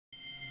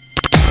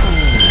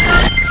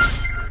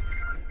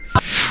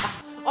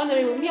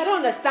Honorable, me, I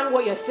don't understand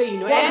what you're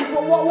saying.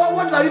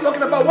 What are you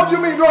talking about? What do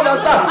you mean you don't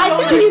understand? I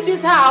can't leave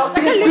this house.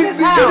 I can't leave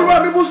this house. You see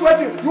where people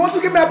sweating? You want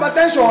to give me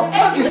hypertension?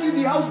 Can't you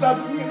see the house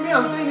that me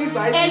I'm staying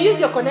inside? Use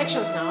your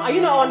connections now. Are you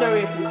not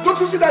honorable? Don't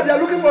you see that they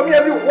are looking for me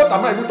everywhere? What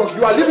am I even talking?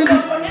 You are leaving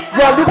this.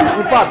 You are leaving.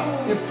 In fact,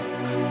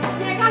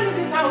 I can't leave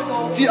this house.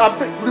 So. See, I'm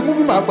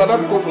removing my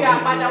banana because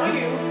yeah, but when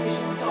you remove me,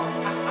 we talk.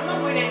 I'm not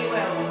going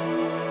anywhere.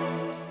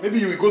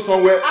 Maybe you will go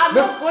somewhere. I'm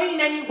not going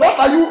anywhere. What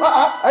are you?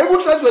 I even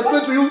trying to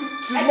explain to you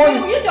this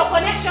morning. Use your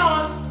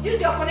connections. Use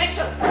your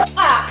connection.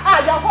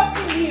 You're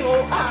hurting me.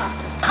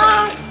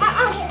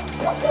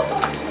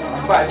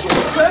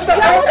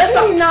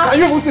 Can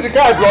you even see the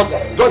car I brought?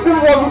 Does this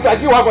one look like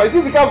you have? Is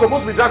this the car I'm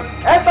supposed to be driving?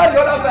 Enter the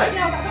other side.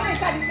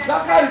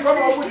 That car is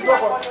coming up with the door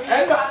for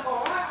enter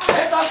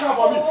car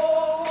for me.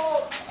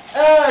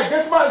 Hey,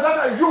 get my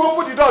you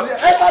open the door.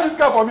 Enter this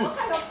car for me. I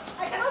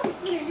cannot be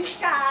seen in this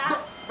car.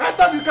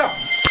 Enter the car.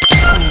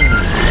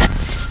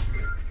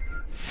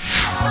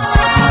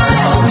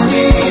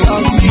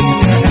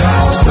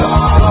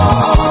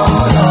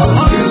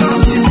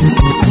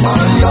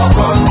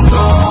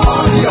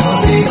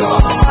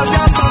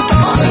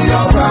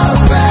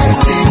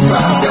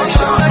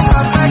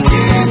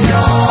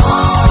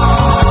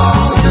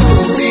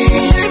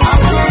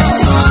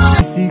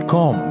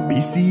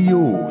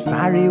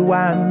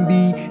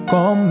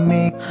 Come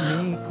make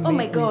oh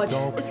my God,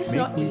 is this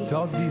not E?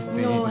 No,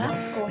 I have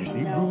to call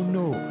him now.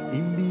 Bruno,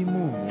 in the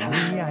moon,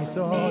 I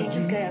saw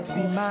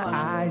see my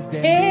eyes,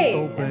 them hey,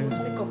 open.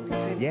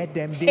 Yeah,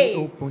 them hey.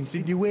 Open.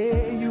 See the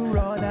way you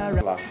run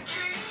around.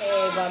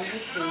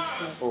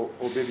 Oh,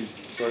 baby,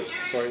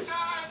 sorry.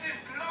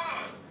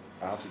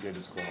 I have to get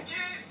this call.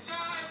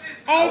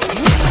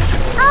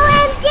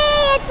 OMG,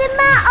 it's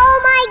Emma! Oh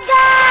my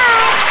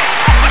God!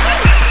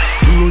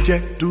 Duro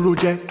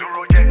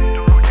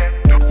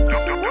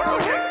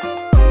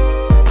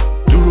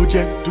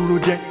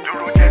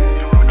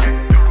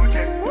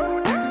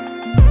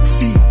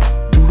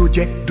See,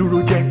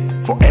 Duro Jack.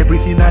 For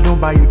everything I don't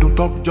buy, you don't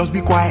talk, just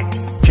be quiet.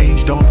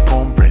 Change don't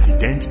come,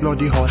 president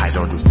bloody hot. Hide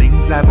all those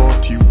things I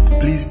bought you,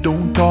 please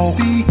don't talk.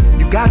 See,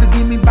 you gotta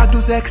give me back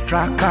those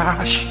extra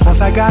cash,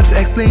 cause I gotta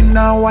explain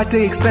now what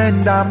they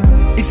expend them.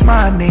 It's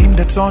my name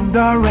that's on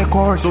the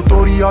record, so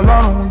Tori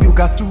alone, you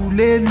got to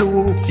lay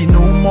low. See,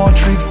 no more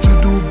trips to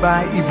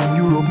Dubai, even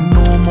Europe,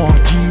 no more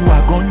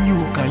G-Wagon, you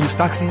can use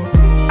taxi.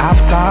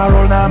 After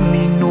all, I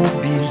mean, no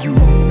be you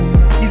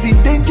is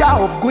in danger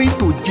of going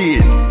to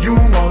jail. You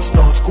must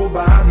not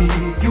Koba Mi.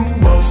 You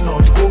must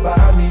not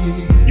Koba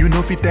Mi. You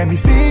know fi tell me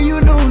say you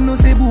know no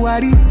say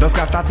Buhari. Don't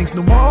scatter things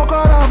no more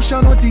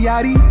corruption no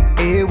tiari.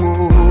 Hey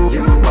whoa.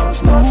 You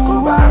must not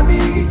Koba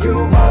Mi.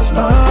 You must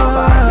not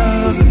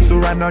Koba Mi. So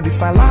right now this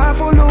file I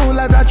follow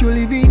like that you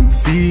living.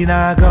 See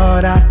now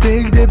God I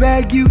take the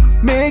beg you,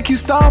 make you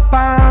stop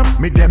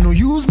make them no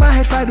use my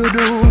head fight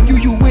dodo.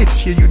 You wait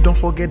here, you don't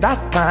forget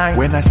that time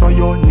when I saw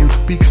your nude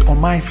pics on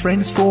my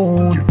friend's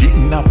phone. You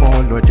didn't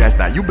apologize,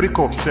 now you break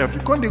up self.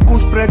 You can't go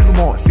spread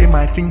rumor, say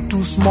my thing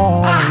too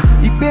small.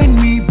 It pained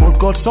me, but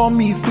God saw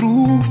me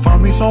through.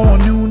 Found me someone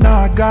new,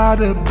 now I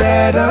got a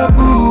better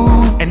boo.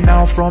 And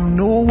now from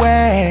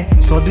nowhere,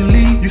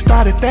 suddenly you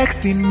started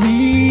texting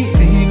me.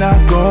 See now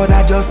God,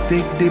 I just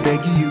take the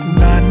beg you.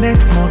 Now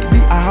next month be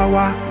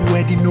our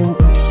wedding, no.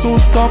 So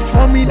stop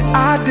forming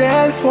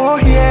Adele for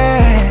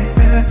here.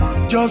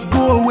 Just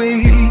go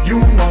away. You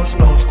must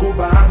not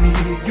Koba Mi.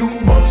 You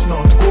must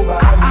not Koba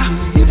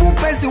Mi. Even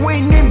person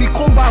when name be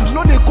Kobams,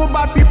 no they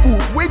Koba people.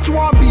 Which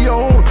one be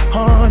your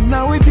own?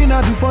 Now waiting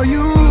I do for you.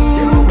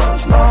 You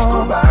must not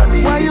Koba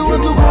Mi. Why you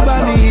want to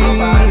Koba Mi?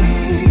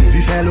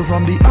 This hello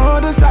from the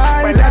other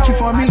side that you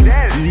for me.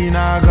 See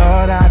now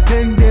God I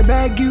take the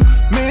beg you,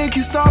 make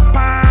you stop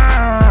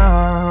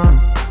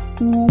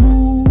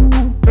ooh,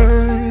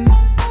 hey.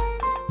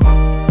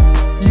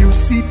 You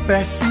see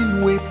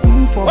person we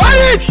for me.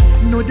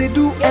 No they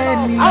do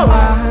any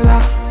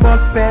wala,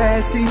 but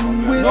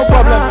person we no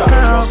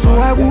problem, so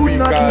I would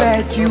not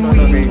let you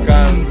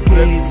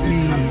implicate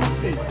me.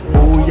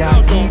 Oh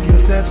yeah, give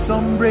yourself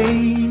some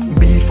brain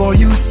before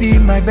you see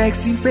my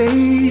vexing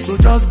face. So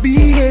just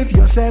behave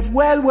yourself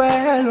well.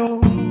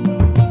 Oh,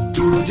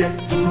 Duro Jack.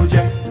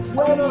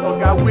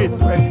 Okay, wait.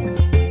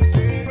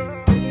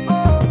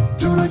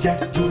 Duro Jack.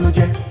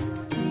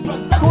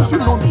 Don't you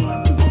know me?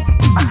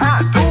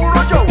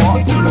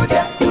 Duro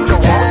Jack.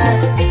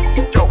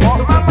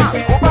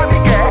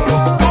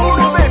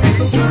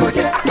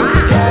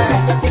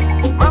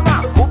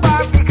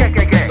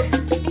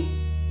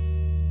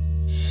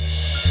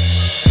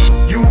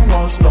 You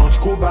must not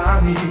Koba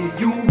Mi.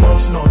 You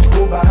must not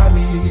Koba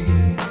Mi.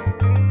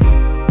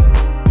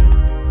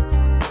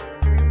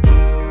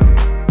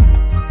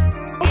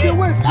 Okay,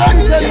 wait. Let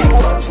me tell you.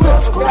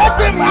 Let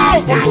him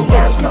out.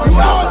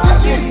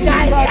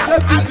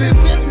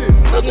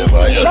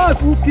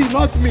 That's Wookie,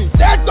 not me.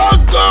 Let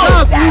us go.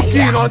 That's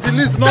Wookie on the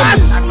list, not me.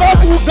 That's not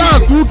Wookie.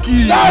 That's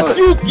Wookie. That's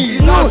Wookie.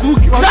 That's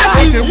Wookie. That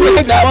is you.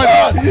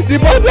 The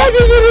budget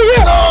is really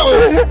here. No.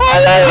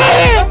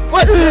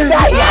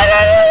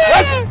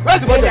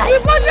 Where's the budget? The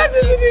budget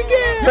is in the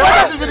game. The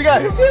budget is in the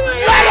game.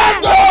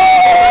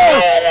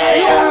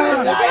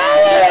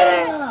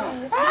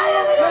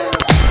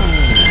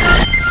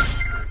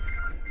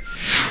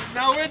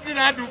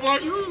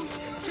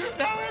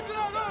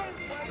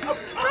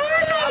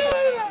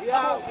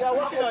 Yeah,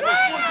 what's your name?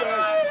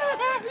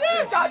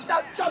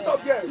 Shut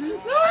up here.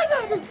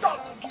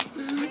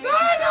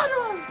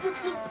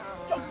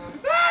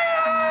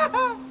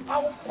 I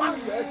will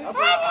find you.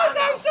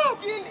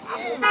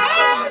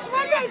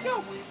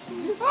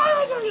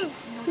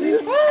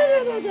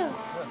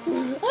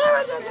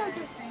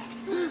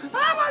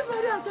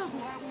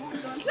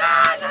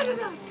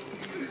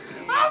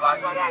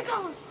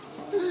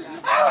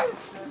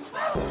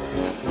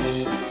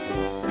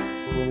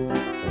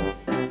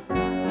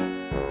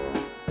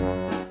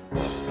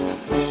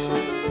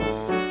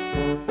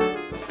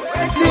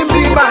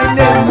 My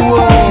name,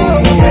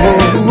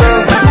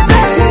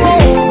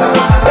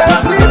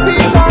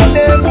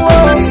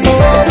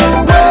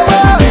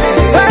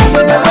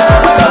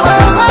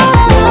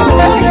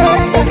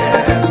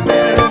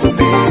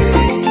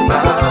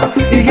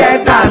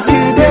 yeah, that's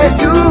you they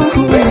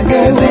do.